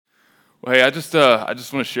Well, hey, I just want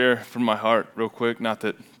to share from my heart real quick. Not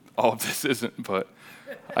that all of this isn't, but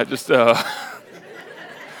I just it's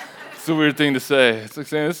a weird thing to say. It's like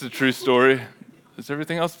saying this is a true story. Has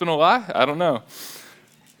everything else been a lie? I don't know.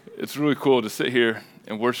 It's really cool to sit here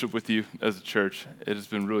and worship with you as a church. It has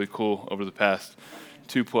been really cool over the past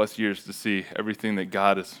 2+ years to see everything that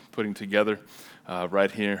God is putting together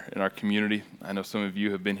right here in our community. I know some of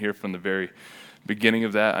you have been here from the very beginning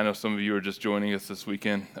of that. I know some of you are just joining us this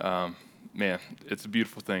weekend. Man, it's a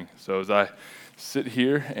beautiful thing. So as I sit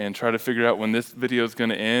here and try to figure out when this video is going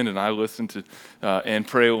to end, and I listen to and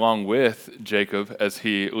pray along with Jacob as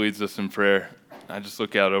he leads us in prayer, I just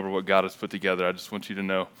look out over what God has put together. I just want you to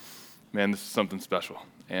know, man, this is something special.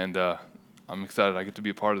 And I'm excited I get to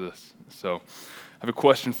be a part of this. So I have a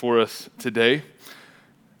question for us today.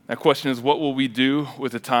 That question is, what will we do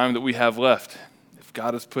with the time that we have left? If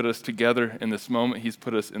God has put us together in this moment, He's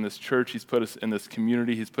put us in this church, He's put us in this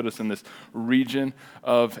community, He's put us in this region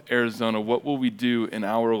of Arizona, what will we do in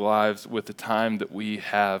our lives with the time that we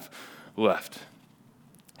have left?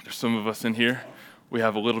 There's some of us in here, we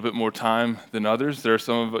have a little bit more time than others. There are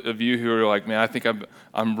some of you who are like, man, I think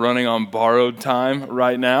I'm running on borrowed time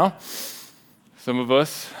right now. Some of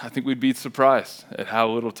us, I think we'd be surprised at how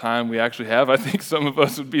little time we actually have. I think some of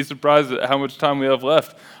us would be surprised at how much time we have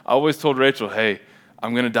left. I always told Rachel, hey,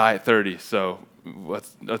 I'm going to die at 30, so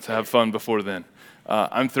let's have fun before then.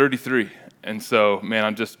 I'm 33, and so, man,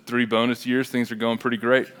 I'm just 3 bonus years. Things are going pretty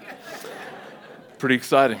great. Pretty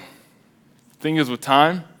exciting. Thing is, with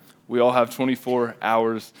time, we all have 24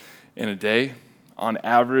 hours in a day. On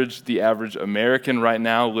average, the average American right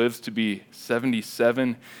now lives to be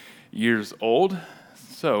 77 years old.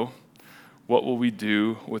 So what will we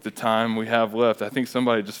do with the time we have left? I think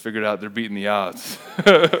somebody just figured out they're beating the odds.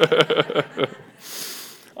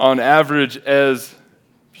 On average, as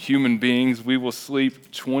human beings, we will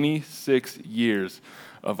sleep 26 years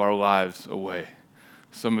of our lives away.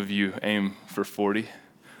 Some of you aim for 40.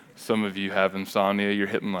 Some of you have insomnia. You're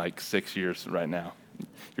hitting like 6 years right now.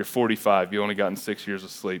 You're 45. You only gotten 6 years of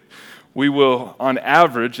sleep. We will, on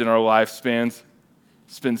average, in our lifespans,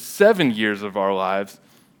 spend 7 years of our lives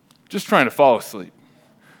just trying to fall asleep.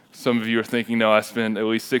 Some of you are thinking, no, I spend at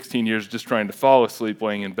least 16 years just trying to fall asleep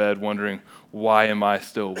laying in bed, wondering, why am I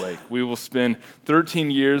still awake? We will spend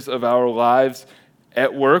 13 years of our lives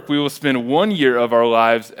at work. We will spend 1 year of our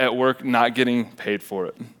lives at work not getting paid for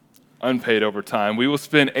it, unpaid overtime. We will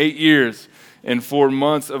spend 8 years and 4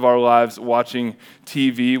 months of our lives watching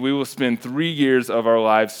TV. We will spend 3 years of our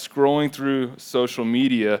lives scrolling through social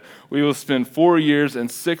media. We will spend 4 years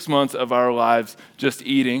and 6 months of our lives just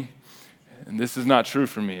eating. And this is not true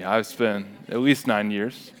for me. I've spent at least 9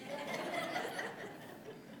 years.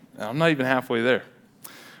 And I'm not even halfway there.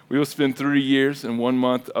 We will spend 3 years and 1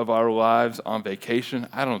 month of our lives on vacation.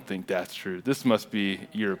 I don't think that's true. This must be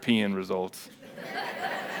European results.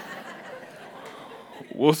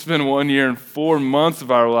 We'll spend 1 year and 4 months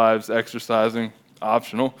of our lives exercising,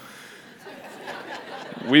 optional.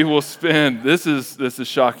 We will spend, this is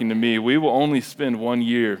shocking to me, we will only spend 1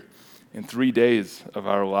 year and 3 days of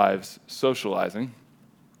our lives socializing,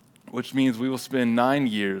 which means we will spend 9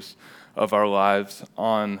 years of our lives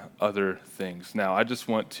on other things. Now, I just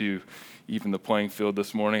want to even the playing field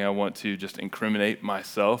this morning. I want to just incriminate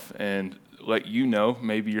myself and let you know,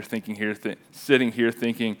 maybe you're thinking here, sitting here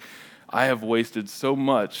thinking, I have wasted so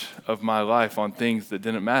much of my life on things that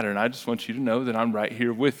didn't matter, and I just want you to know that I'm right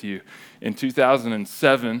here with you. In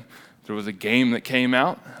 2007, there was a game that came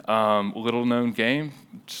out, little-known game,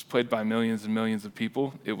 just played by millions and millions of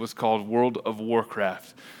people. It was called World of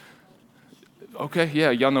Warcraft. Okay,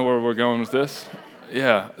 yeah, y'all know where we're going with this.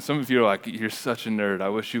 Yeah, some of you are like, you're such a nerd. I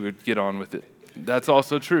wish you would get on with it. That's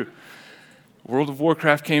also true. World of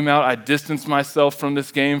Warcraft came out. I distanced myself from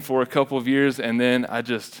this game for a couple of years, and then I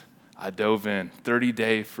dove in.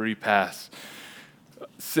 30-day free pass.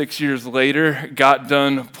 6 years later, got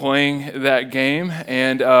done playing that game,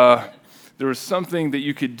 and there was something that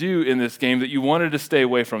you could do in this game that you wanted to stay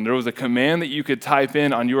away from. There was a command that you could type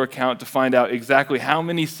in on your account to find out exactly how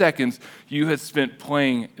many seconds you had spent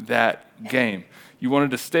playing that game. You wanted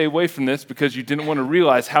to stay away from this because you didn't want to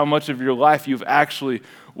realize how much of your life you've actually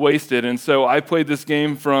wasted. And so I played this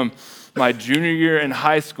game from my junior year in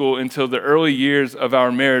high school until the early years of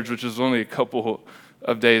our marriage, which was only a couple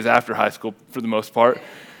of days after high school for the most part.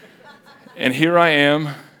 And here I am,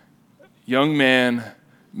 young man,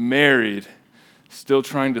 married, still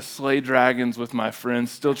trying to slay dragons with my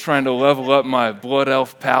friends, still trying to level up my blood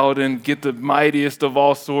elf paladin, get the mightiest of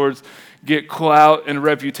all swords, get clout and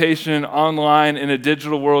reputation online in a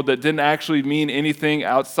digital world that didn't actually mean anything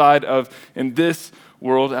outside of, in this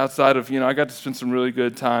world outside of, I got to spend some really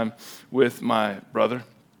good time with my brother.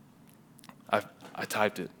 I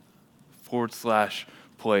typed it,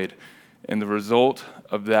 /played. And the result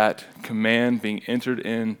of that command being entered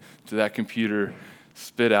into that computer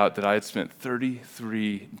spit out that I had spent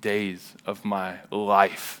 33 days of my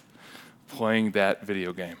life playing that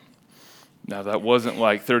video game. Now, that wasn't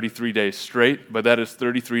like 33 days straight, but that is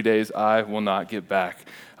 33 days I will not get back.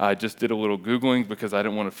 I just did a little Googling because I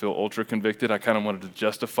didn't want to feel ultra convicted. I kind of wanted to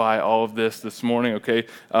justify all of this morning, okay?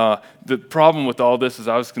 The problem with all this is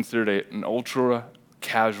I was considered an ultra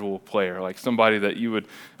casual player, like somebody that you would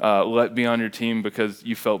let be on your team because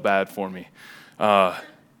you felt bad for me.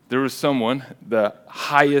 There was someone, the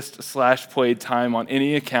highest /played time on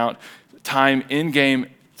any account, time in-game,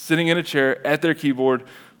 sitting in a chair at their keyboard,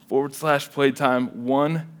 /played time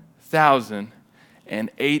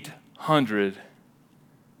 1,800,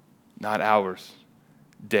 not hours,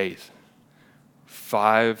 days.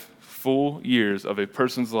 5 full years of a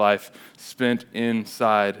person's life spent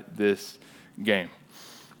inside this game.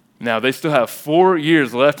 Now, they still have 4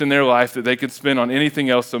 years left in their life that they could spend on anything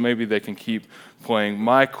else, so maybe they can keep playing.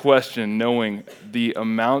 My question, knowing the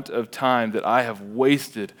amount of time that I have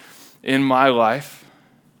wasted in my life,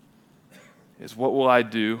 is what will I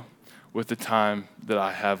do with the time that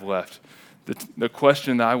I have left? The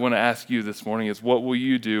question that I want to ask you this morning is, what will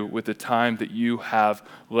you do with the time that you have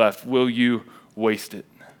left? Will you waste it?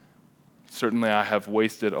 Certainly I have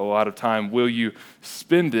wasted a lot of time. Will you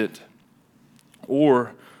spend it,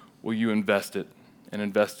 or will you invest it and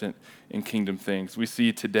invest it in kingdom things? We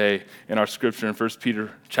see today in our scripture in 1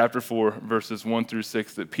 Peter chapter 4, verses 1 through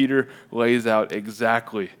 6, that Peter lays out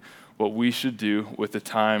exactly what we should do with the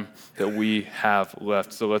time that we have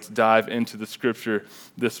left. So let's dive into the scripture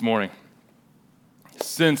this morning.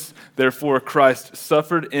 Since, therefore, Christ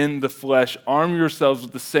suffered in the flesh, arm yourselves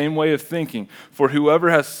with the same way of thinking, for whoever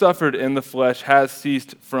has suffered in the flesh has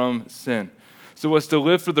ceased from sin, so as to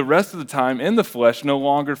live for the rest of the time in the flesh, no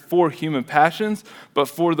longer for human passions, but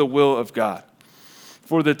for the will of God.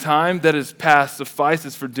 For the time that is past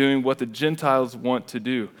suffices for doing what the Gentiles want to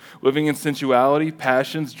do, living in sensuality,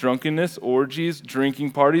 passions, drunkenness, orgies, drinking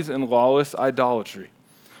parties, and lawless idolatry.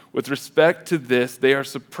 With respect to this, they are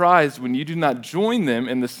surprised when you do not join them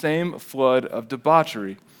in the same flood of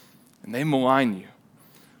debauchery, and they malign you.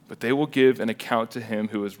 But they will give an account to him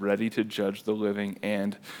who is ready to judge the living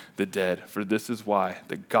and the dead. For this is why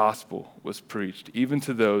the gospel was preached, even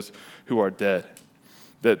to those who are dead,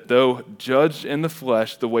 that though judged in the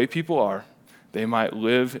flesh the way people are, they might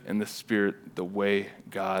live in the spirit the way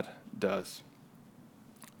God does.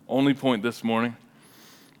 Only point this morning,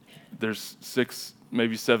 there's 6,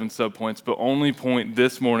 maybe 7 subpoints, but only point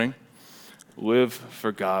this morning, live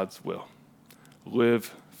for God's will.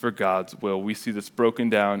 Live for God's will. We see this broken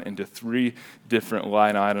down into 3 different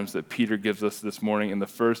line items that Peter gives us this morning, and the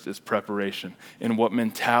first is preparation, and what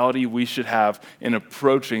mentality we should have in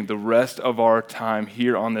approaching the rest of our time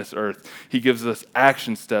here on this earth. He gives us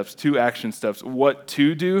action steps, 2 action steps, what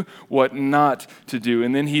to do, what not to do,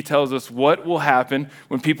 and then he tells us what will happen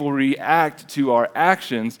when people react to our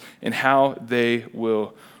actions and how they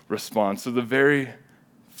will respond. So the very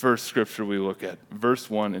first scripture we look at, verse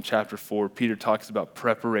 1 in chapter 4, Peter talks about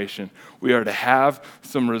preparation. We are to have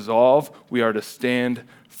some resolve. We are to stand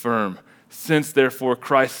firm. Since, therefore,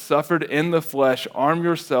 Christ suffered in the flesh, arm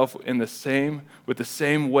yourself with the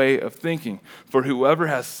same way of thinking. For whoever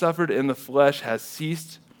has suffered in the flesh has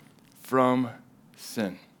ceased from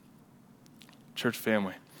sin. Church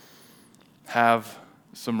family, have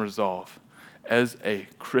some resolve. As a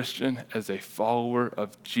Christian, as a follower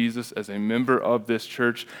of Jesus, as a member of this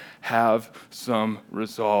church, have some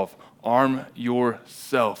resolve. Arm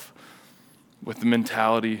yourself with the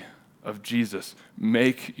mentality of Jesus.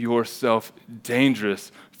 Make yourself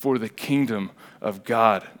dangerous for the kingdom of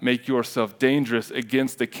God. Make yourself dangerous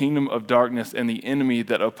against the kingdom of darkness and the enemy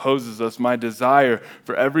that opposes us. My desire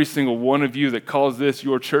for every single one of you that calls this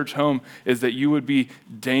your church home is that you would be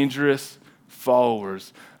dangerous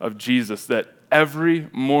followers of Jesus, that every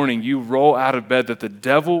morning you roll out of bed, that the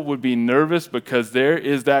devil would be nervous because there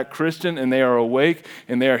is that Christian and they are awake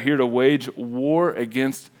and they are here to wage war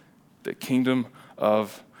against the kingdom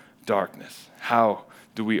of darkness. How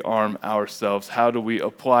do we arm ourselves? How do we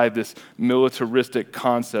apply this militaristic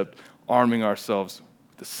concept, arming ourselves?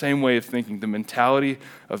 The same way of thinking, the mentality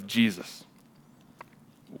of Jesus.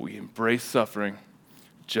 We embrace suffering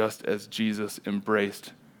just as Jesus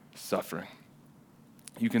embraced suffering.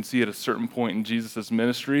 You can see at a certain point in Jesus'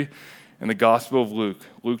 ministry in the Gospel of Luke,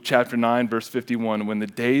 Luke chapter 9, verse 51, when the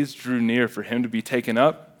days drew near for him to be taken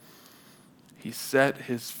up, he set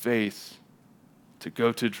his face to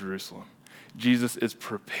go to Jerusalem. Jesus is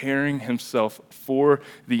preparing himself for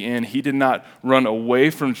the end. He did not run away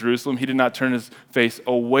from Jerusalem. He did not turn his face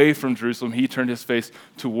away from Jerusalem. He turned his face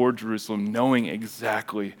toward Jerusalem, knowing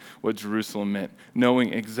exactly what Jerusalem meant,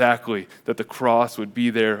 knowing exactly that the cross would be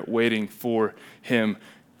there waiting for him.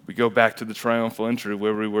 We go back to the triumphal entry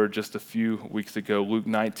where we were just a few weeks ago, Luke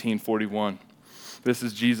 19:41. This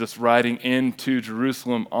is Jesus riding into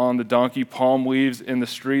Jerusalem on the donkey, palm leaves in the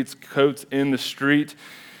streets, coats in the street.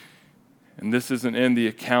 And this isn't in the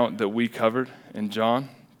account that we covered in John,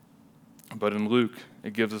 but in Luke,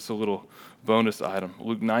 it gives us a little bonus item.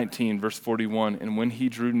 Luke 19, verse 41, and when he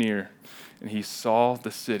drew near and he saw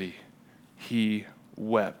the city, he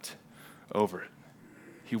wept over it.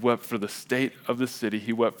 He wept for the state of the city.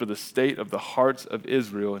 He wept for the state of the hearts of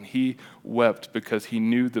Israel. And he wept because he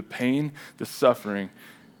knew the pain, the suffering,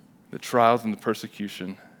 the trials, and the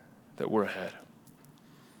persecution that were ahead.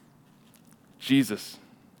 Jesus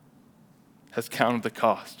has counted the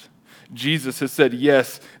cost. Jesus has said,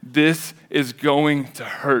 yes, this is going to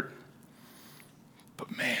hurt.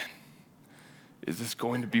 But man, is this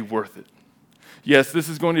going to be worth it? Yes, this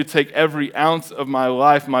is going to take every ounce of my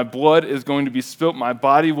life. My blood is going to be spilt. My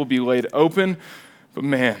body will be laid open. But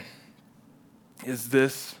man, is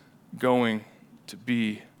this going to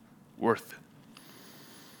be worth it?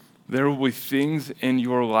 There will be things in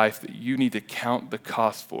your life that you need to count the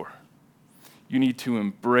cost for. You need to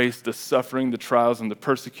embrace the suffering, the trials, and the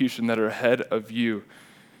persecution that are ahead of you.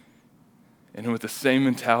 And with the same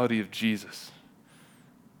mentality of Jesus,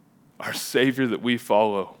 our Savior that we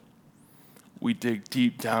follow, we dig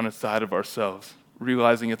deep down inside of ourselves,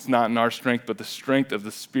 realizing it's not in our strength, but the strength of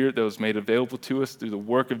the Spirit that was made available to us through the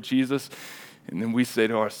work of Jesus. And then we say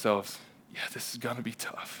to ourselves, yeah, this is going to be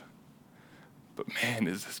tough. But man,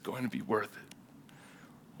 is this going to be worth it?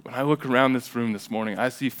 When I look around this room this morning, I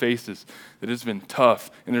see faces that has been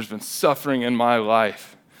tough, and there's been suffering in my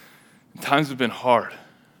life. And times have been hard.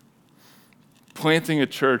 Planting a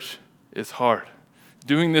church is hard.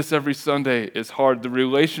 Doing this every Sunday is hard. The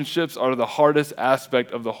relationships are the hardest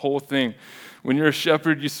aspect of the whole thing. When you're a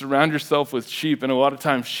shepherd, you surround yourself with sheep, and a lot of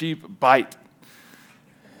times sheep bite.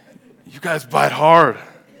 You guys bite hard.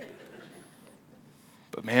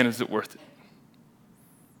 But man, is it worth it?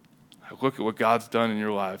 I look at what God's done in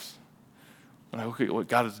your lives. When I look at what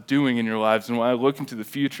God is doing in your lives, and when I look into the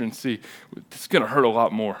future and see, this is going to hurt a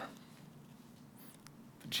lot more.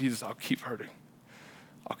 But Jesus, I'll keep hurting.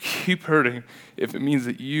 I'll keep hurting if it means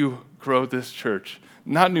that you grow this church.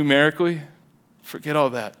 Not numerically. Forget all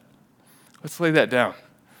that. Let's lay that down.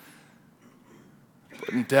 But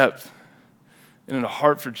in depth and in a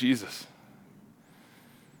heart for Jesus.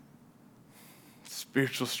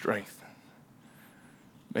 Spiritual strength.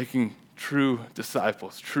 Making true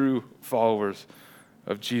disciples, true followers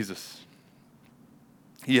of Jesus.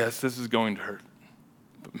 Yes, this is going to hurt.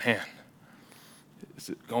 But man, is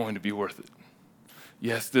it going to be worth it?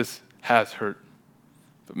 Yes, this has hurt,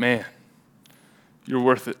 but man, you're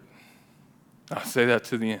worth it. I'll say that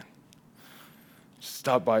to the end. Just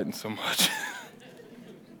stop biting so much.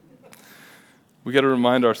 We got to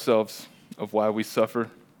remind ourselves of why we suffer.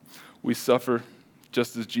 We suffer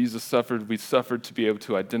just as Jesus suffered. We suffer to be able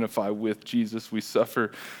to identify with Jesus. We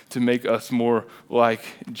suffer to make us more like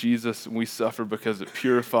Jesus. We suffer because it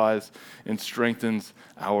purifies and strengthens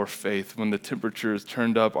our faith. When the temperature is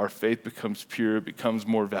turned up, our faith becomes pure, it becomes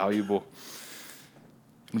more valuable,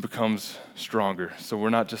 and becomes stronger. So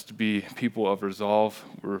we're not just to be people of resolve,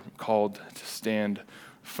 we're called to stand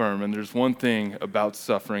firm. And there's one thing about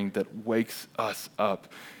suffering that wakes us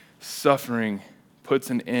up. Suffering puts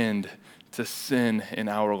an end to sin in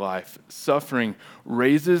our life. Suffering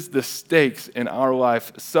raises the stakes in our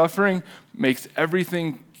life. Suffering makes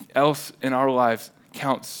everything else in our lives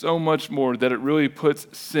count so much more that it really puts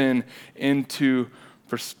sin into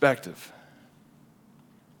perspective.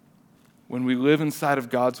 When we live inside of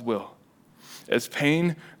God's will, as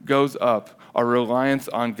pain goes up, our reliance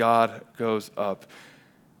on God goes up.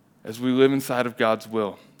 As we live inside of God's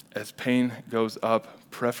will, as pain goes up,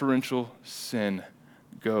 preferential sin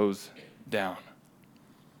goes down.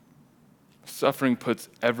 Suffering puts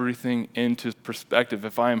everything into perspective.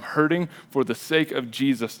 If I am hurting for the sake of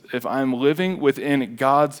Jesus, if I'm living within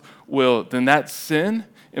God's will, then that sin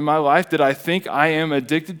in my life that I think I am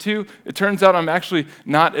addicted to, it turns out I'm actually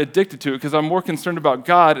not addicted to it because I'm more concerned about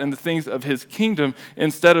God and the things of his kingdom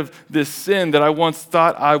instead of this sin that I once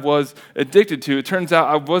thought I was addicted to. It turns out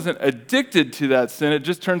I wasn't addicted to that sin. It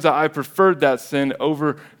just turns out I preferred that sin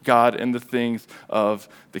over God and the things of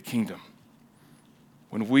the kingdom.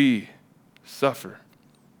 When we suffer,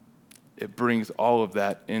 it brings all of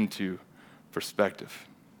that into perspective.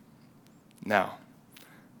 Now,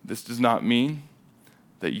 This does not mean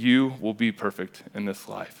that you will be perfect in this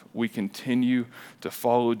life. We continue to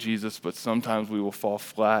follow Jesus, but sometimes we will fall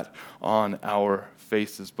flat on our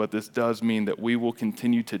faces. But this does mean that we will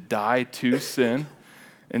continue to die to sin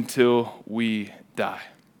until we die.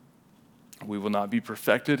 We will not be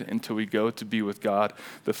perfected until we go to be with God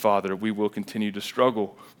the Father. We will continue to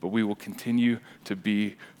struggle, but we will continue to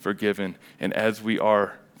be forgiven. And as we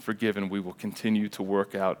are forgiven, we will continue to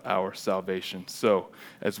work out our salvation. So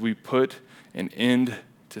as we put an end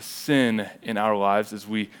to sin in our lives, as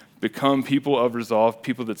we become people of resolve,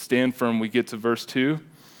 people that stand firm, we get to verse 2.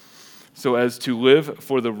 So as to live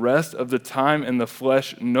for the rest of the time in the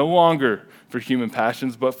flesh, no longer for human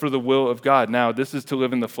passions, but for the will of God. Now, this is to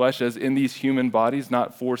live in the flesh as in these human bodies,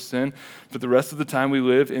 not for sin. But the rest of the time we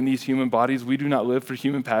live in these human bodies, we do not live for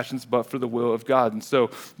human passions, but for the will of God. And so,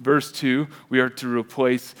 verse 2, we are to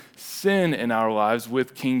replace sin in our lives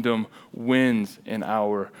with kingdom wins in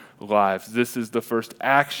our lives. This is the first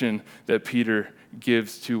action that Peter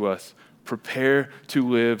gives to us. Prepare to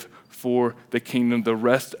live for the kingdom. The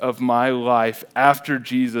rest of my life after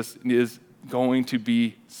Jesus is going to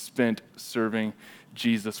be spent serving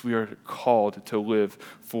Jesus. We are called to live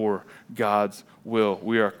for God's will.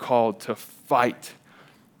 We are called to fight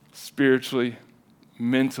spiritually,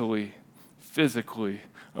 mentally, physically,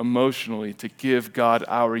 emotionally, to give God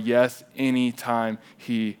our yes anytime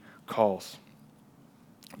He calls.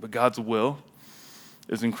 But God's will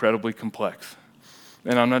is incredibly complex.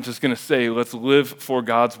 And I'm not just going to say, let's live for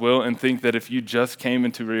God's will and think that if you just came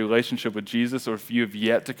into a relationship with Jesus, or if you have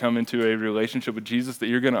yet to come into a relationship with Jesus, that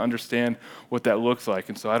you're going to understand what that looks like.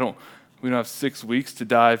 And so we don't have 6 weeks to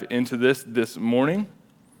dive into this morning,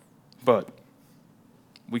 but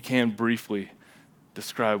we can briefly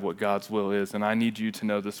describe what God's will is. And I need you to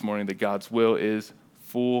know this morning that God's will is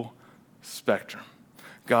full spectrum.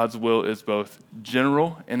 God's will is both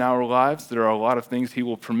general in our lives. There are a lot of things He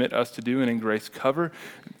will permit us to do and in grace cover.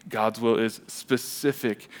 God's will is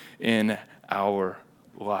specific in our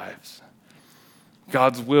lives.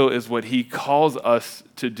 God's will is what He calls us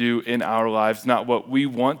to do in our lives, not what we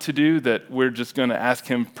want to do that we're just going to ask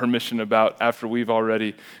Him permission about after we've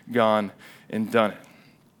already gone and done it.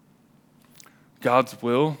 God's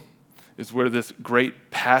will is where this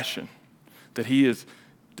great passion that He is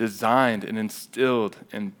designed and instilled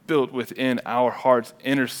and built within our hearts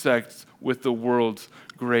intersects with the world's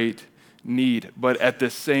great need. But at the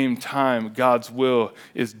same time, God's will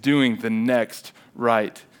is doing the next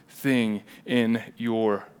right thing in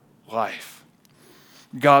your life.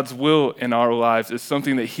 God's will in our lives is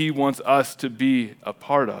something that He wants us to be a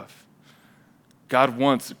part of. God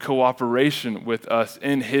wants cooperation with us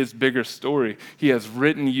in His bigger story. He has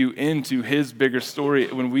written you into His bigger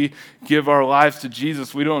story. When we give our lives to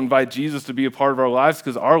Jesus, we don't invite Jesus to be a part of our lives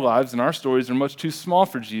because our lives and our stories are much too small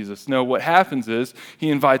for Jesus. No, what happens is He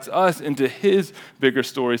invites us into His bigger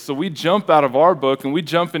story. So we jump out of our book and we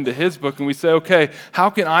jump into His book and we say, okay, how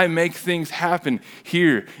can I make things happen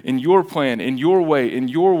here in your plan, in your way, in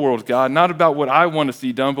your world, God? Not about what I want to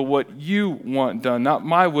see done, but what you want done. Not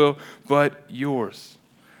my will, but yours.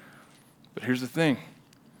 But here's the thing.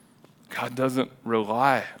 God doesn't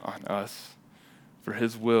rely on us for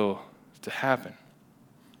His will to happen.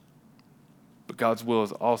 But God's will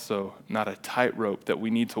is also not a tightrope that we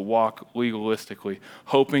need to walk legalistically,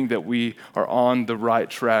 hoping that we are on the right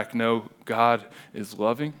track. No, God is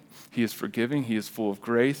loving, He is forgiving, He is full of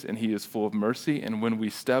grace, and He is full of mercy. And when we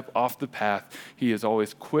step off the path, He is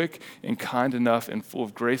always quick and kind enough and full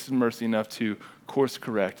of grace and mercy enough to course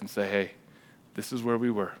correct and say, hey, this is where we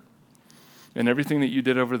were. And everything that you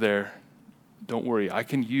did over there, don't worry, I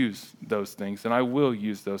can use those things, and I will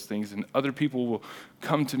use those things, and other people will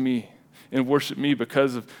come to me and worship me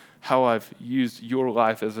because of how I've used your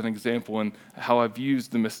life as an example and how I've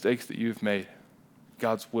used the mistakes that you've made.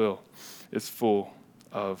 God's will is full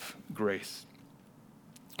of grace.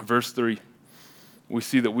 Verse 3, we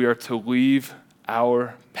see that we are to leave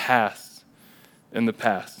our past in the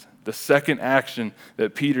past. The second action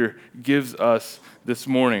that Peter gives us this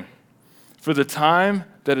morning. For the time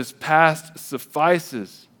that is past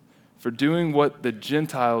suffices for doing what the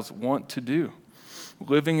Gentiles want to do,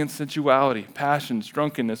 living in sensuality, passions,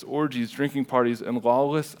 drunkenness, orgies, drinking parties, and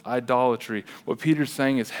lawless idolatry. What Peter's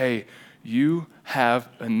saying is, hey, you have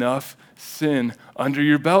enough sin under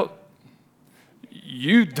your belt.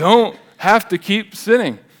 You don't have to keep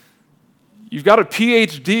sinning. You've got a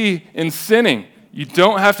PhD in sinning. You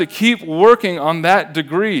don't have to keep working on that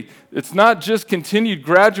degree. It's not just continued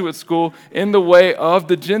graduate school in the way of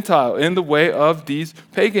the Gentile, in the way of these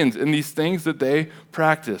pagans, and these things that they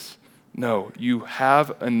practice. No, you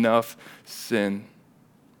have enough sin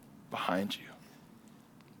behind you.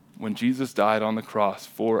 when Jesus died on the cross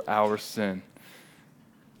for our sin,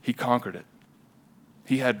 he conquered it.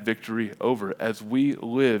 He had victory over it. As we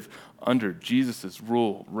live under Jesus'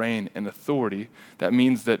 rule, reign, and authority, that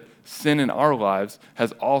means that sin in our lives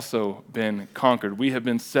has also been conquered. We have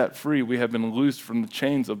been set free. We have been loosed from the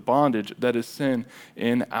chains of bondage that is sin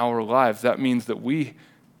in our lives. That means that we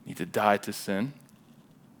need to die to sin,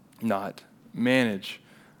 not manage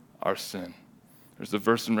our sin. There's a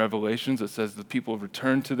verse in Revelations that says the people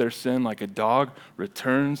return to their sin like a dog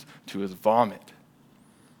returns to his vomit.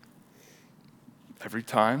 Every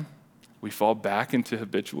time we fall back into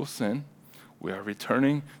habitual sin, we are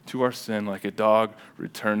returning to our sin like a dog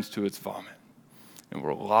returns to its vomit. And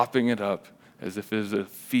we're lopping it up as if it is a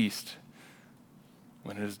feast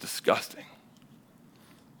when it is disgusting.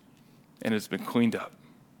 And it's been cleaned up.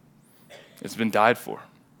 It's been died for.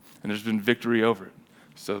 And there's been victory over it.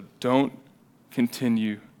 So don't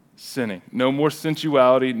continue sinning. No more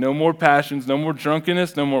sensuality, no more passions, no more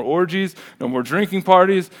drunkenness, no more orgies, no more drinking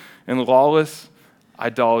parties, and lawless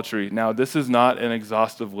idolatry. Now, this is not an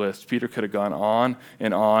exhaustive list. Peter could have gone on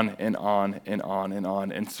and on and on and on and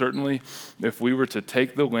on. And certainly, if we were to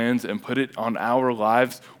take the lens and put it on our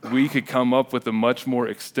lives, we could come up with a much more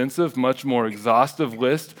extensive, much more exhaustive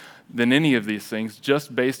list than any of these things,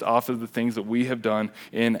 just based off of the things that we have done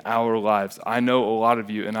in our lives. I know a lot of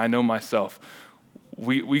you, and I know myself,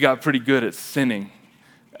 we got pretty good at sinning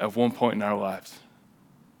at one point in our lives.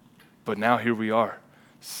 But now here we are,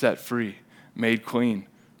 set free, made clean,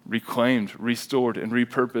 reclaimed, restored, and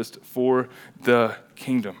repurposed for the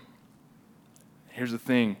kingdom. Here's the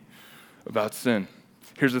thing about sin.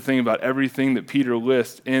 Here's the thing about everything that Peter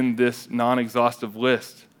lists in this non-exhaustive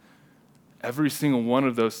list. Every single one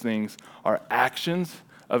of those things are actions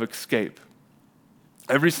of escape.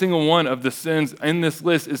 Every single one of the sins in this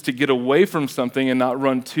list is to get away from something and not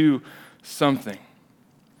run to something.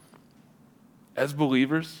 As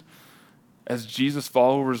believers, as Jesus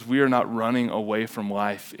followers, we are not running away from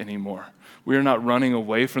life anymore. We are not running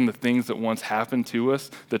away from the things that once happened to us,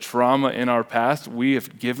 the trauma in our past. We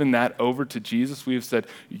have given that over to Jesus. We have said,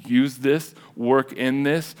 use this, work in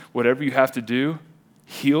this, whatever you have to do,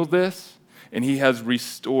 heal this. And he has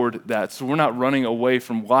restored that. So we're not running away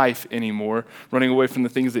from life anymore, running away from the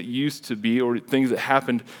things that used to be or things that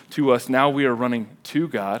happened to us. Now we are running to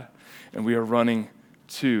God, and we are running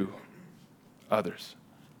to others.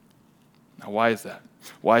 Now, why is that?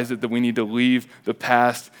 Why is it that we need to leave the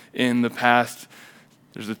past in the past?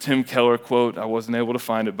 There's a Tim Keller quote. I wasn't able to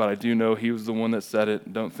find it, but I do know he was the one that said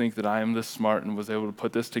it. Don't think that I am this smart and was able to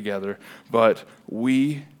put this together. But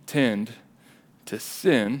we tend to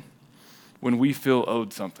sin when we feel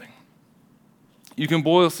owed something. You can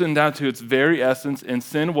boil sin down to its very essence, and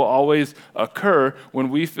sin will always occur when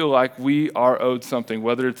we feel like we are owed something,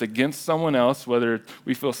 whether it's against someone else, whether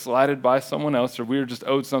we feel slighted by someone else, or we're just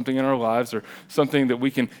owed something in our lives, or something that we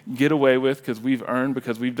can get away with because we've earned,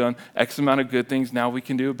 because we've done X amount of good things, now we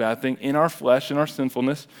can do a bad thing. In our flesh, in our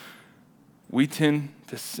sinfulness, we tend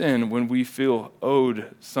to sin when we feel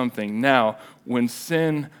owed something. Now, when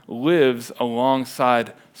sin lives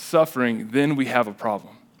alongside suffering, then we have a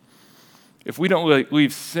problem. If we don't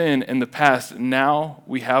leave sin in the past, now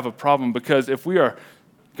we have a problem, because if we are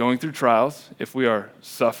going through trials, if we are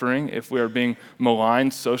suffering, if we are being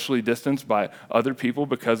maligned, socially distanced by other people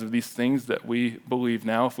because of these things that we believe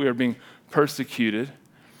now, if we are being persecuted,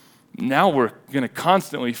 now we're going to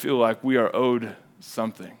constantly feel like we are owed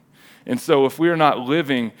something. And so if we are not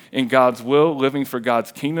living in God's will, living for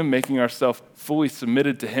God's kingdom, making ourselves fully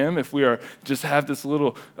submitted to him, if we are just have this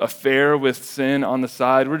little affair with sin on the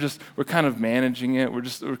side, we're kind of managing it,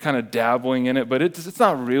 we're kind of dabbling in it, but it's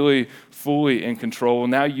not really fully in control.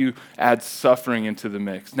 Now you add suffering into the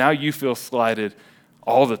mix. Now you feel slighted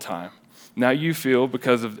all the time. Now you feel,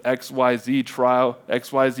 because of XYZ trial,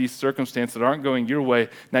 XYZ circumstance that aren't going your way,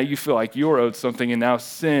 now you feel like you're owed something, and now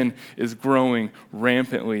sin is growing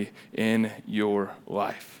rampantly in your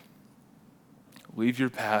life. Leave your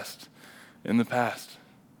past in the past.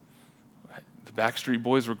 The Backstreet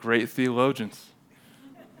Boys were great theologians.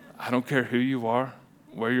 I don't care who you are,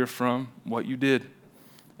 where you're from, what you did,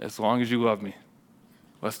 as long as you love me.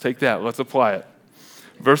 Let's take that. Let's apply it.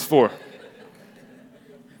 Verse 4.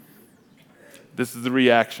 This is the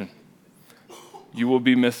reaction. You will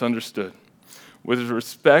be misunderstood. With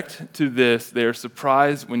respect to this, they are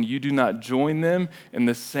surprised when you do not join them in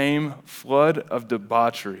the same flood of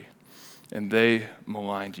debauchery, and they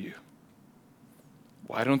maligned you.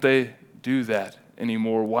 Why don't they do that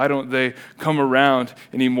anymore? Why don't they come around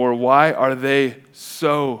anymore? Why are they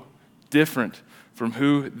so different from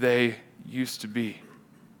who they used to be?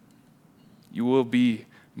 You will be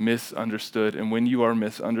misunderstood. And when you are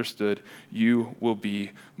misunderstood, you will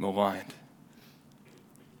be maligned.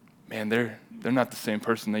 Man, they're not the same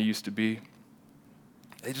person they used to be.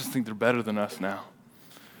 They just think they're better than us now.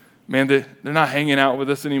 Man, they're not hanging out with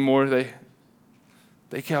us anymore.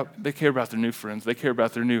 They care about their new friends. They care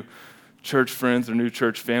about their new church friends, their new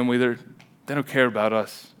church family. They don't care about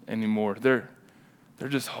us anymore. They're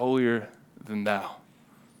just holier than thou.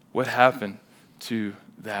 What happened to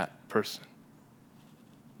that person?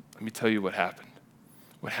 Let me tell you what happened.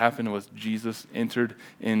 What happened was Jesus entered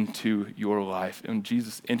into your life. And when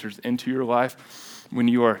Jesus enters into your life, when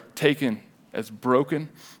you are taken as broken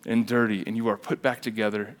and dirty and you are put back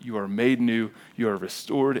together, you are made new, you are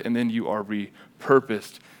restored, and then you are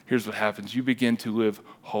repurposed, here's what happens. You begin to live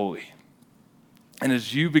holy. And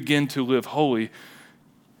as you begin to live holy,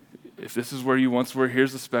 if this is where you once were,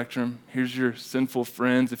 here's the spectrum. Here's your sinful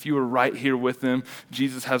friends. If you were right here with them,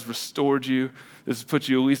 Jesus has restored you. This has put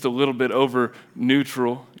you at least a little bit over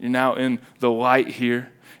neutral. You're now in the light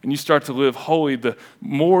here. And you start to live holy. The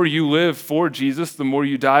more you live for Jesus, the more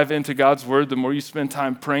you dive into God's word, the more you spend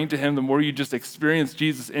time praying to him, the more you just experience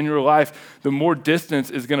Jesus in your life, the more distance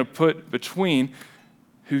is going to put between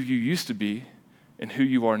who you used to be and who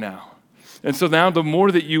you are now. And so now the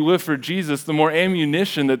more that you live for Jesus, the more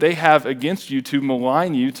ammunition that they have against you to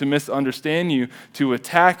malign you, to misunderstand you, to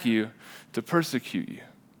attack you, to persecute you.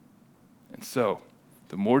 And so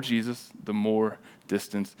the more Jesus, the more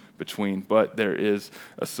distance between. But there is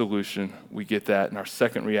a solution. We get that in our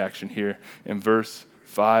second reaction here in verse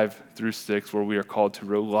 5-6, where we are called to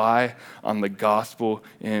rely on the gospel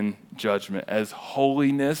in judgment. As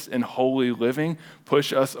holiness and holy living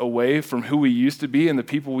push us away from who we used to be and the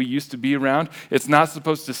people we used to be around, it's not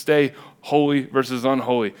supposed to stay holy versus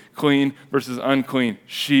unholy, clean versus unclean,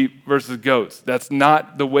 sheep versus goats. That's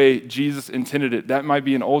not the way Jesus intended it. That might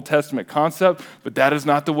be an Old Testament concept, but that is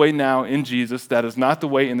not the way now in Jesus. That is not the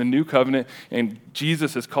way in the new covenant, and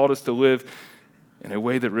Jesus has called us to live in a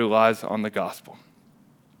way that relies on the gospel.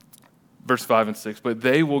 Verse 5 and 6, but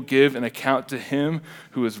they will give an account to him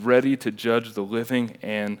who is ready to judge the living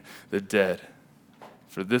and the dead.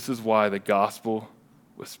 For this is why the gospel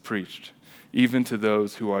was preached, even to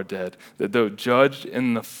those who are dead, that though judged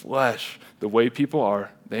in the flesh the way people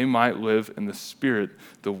are, they might live in the spirit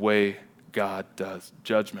the way God does.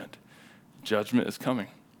 Judgment is coming.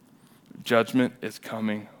 Judgment is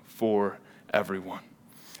coming for everyone.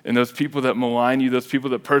 And those people that malign you, those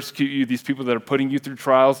people that persecute you, these people that are putting you through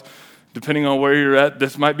trials, depending on where you're at,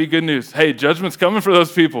 this might be good news. Hey, judgment's coming for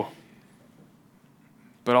those people.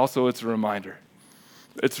 But also it's a reminder.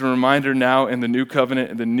 It's a reminder now in the new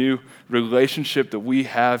covenant and the new relationship that we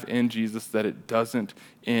have in Jesus that it doesn't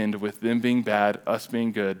end with them being bad, us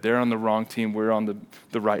being good. They're on the wrong team. We're on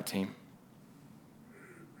the right team.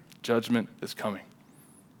 Judgment is coming.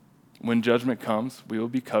 When judgment comes, we will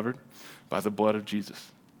be covered by the blood of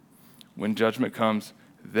Jesus. When judgment comes,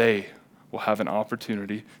 they will have an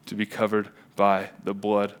opportunity to be covered by the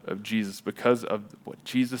blood of Jesus because of what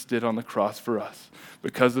Jesus did on the cross for us,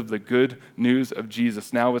 because of the good news of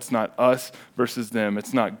Jesus. Now it's not us versus them.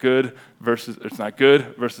 It's not good versus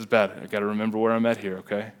bad. I got to remember where I'm at here,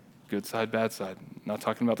 okay? Good side, bad side. Not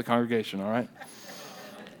talking about the congregation, all right?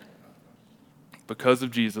 Because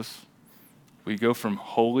of Jesus, we go from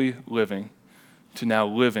holy living to now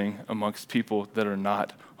living amongst people that are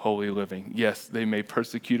not holy living. Yes, they may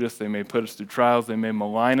persecute us, they may put us through trials, they may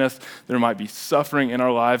malign us, there might be suffering in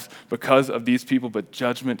our lives because of these people, but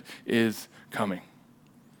judgment is coming.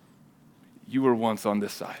 You were once on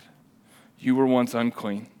this side. You were once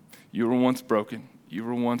unclean. You were once broken. You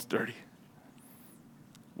were once dirty.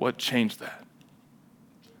 What changed that?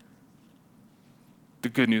 The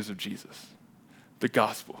good news of Jesus, the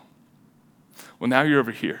gospel. Well, now you're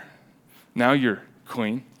over here. Now you're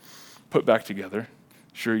clean, put back together.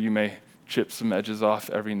 Sure, you may chip some edges off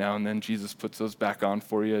every now and then. Jesus puts those back on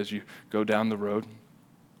for you as you go down the road.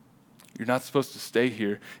 You're not supposed to stay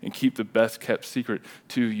here and keep the best kept secret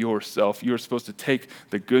to yourself. You're supposed to take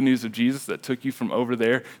the good news of Jesus that took you from over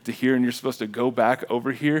there to here, and you're supposed to go back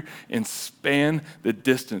over here and span the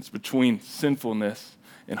distance between sinfulness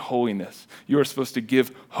and holiness. You are supposed to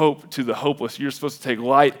give hope to the hopeless. You're supposed to take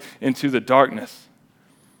light into the darkness.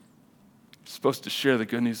 You're supposed to share the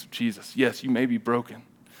good news of Jesus. Yes, you may be broken.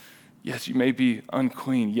 Yes, you may be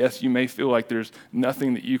unclean. Yes, you may feel like there's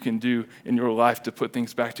nothing that you can do in your life to put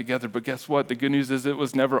things back together. But guess what? The good news is it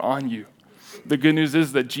was never on you. The good news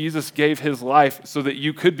is that Jesus gave his life so that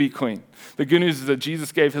you could be clean. The good news is that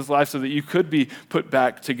Jesus gave his life so that you could be put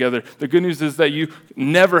back together. The good news is that you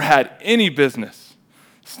never had any business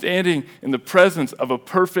standing in the presence of a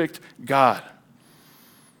perfect God.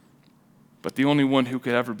 But the only one who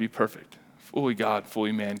could ever be perfect, fully God,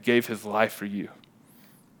 fully man, gave his life for you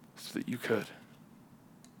so that you could.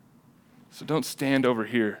 So don't stand over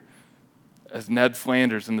here as Ned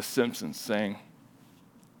Flanders in The Simpsons saying,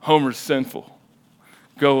 Homer's sinful.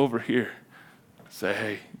 Go over here. Say,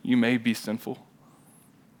 hey, you may be sinful,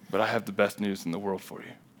 but I have the best news in the world for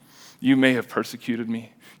you. You may have persecuted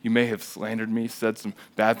me. You may have slandered me, said some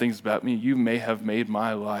bad things about me. You may have made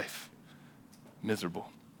my life miserable.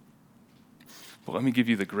 But let me give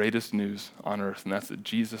you the greatest news on earth, and that's that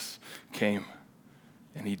Jesus came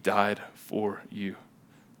and he died for you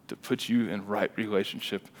to put you in right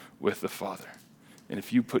relationship with the Father. And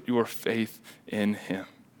if you put your faith in him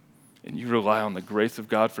and you rely on the grace of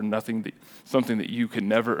God for something that you could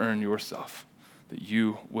never earn yourself, that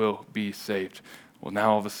you will be saved. Well,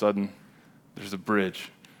 now all of a sudden, there's a bridge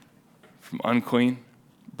from unclean,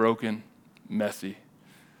 broken, messy,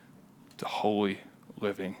 to holy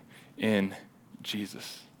living in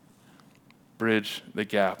Jesus. Bridge the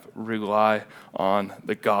gap. Rely on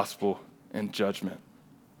the gospel and judgment.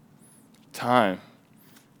 Time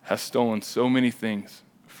has stolen so many things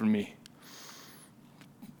from me.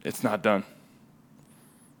 It's not done.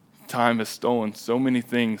 Time has stolen so many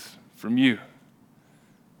things from you.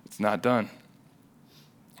 It's not done.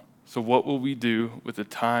 So what will we do with the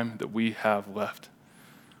time that we have left?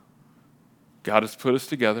 God has put us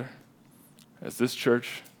together as this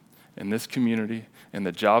church and this community and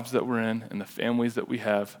the jobs that we're in and the families that we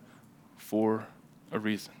have for a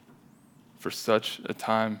reason, for such a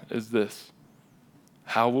time as this.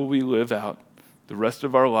 How will we live out the rest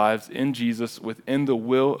of our lives in Jesus within the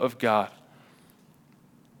will of God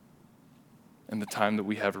and the time that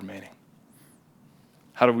we have remaining?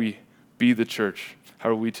 How do we be the church? How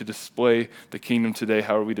are we to display the kingdom today?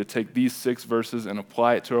 How are we to take these 6 verses and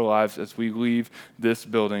apply it to our lives as we leave this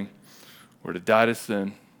building? We're to die to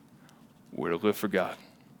sin. We're to live for God.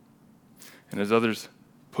 And as others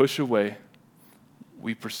push away,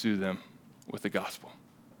 we pursue them with the gospel.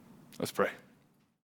 Let's pray.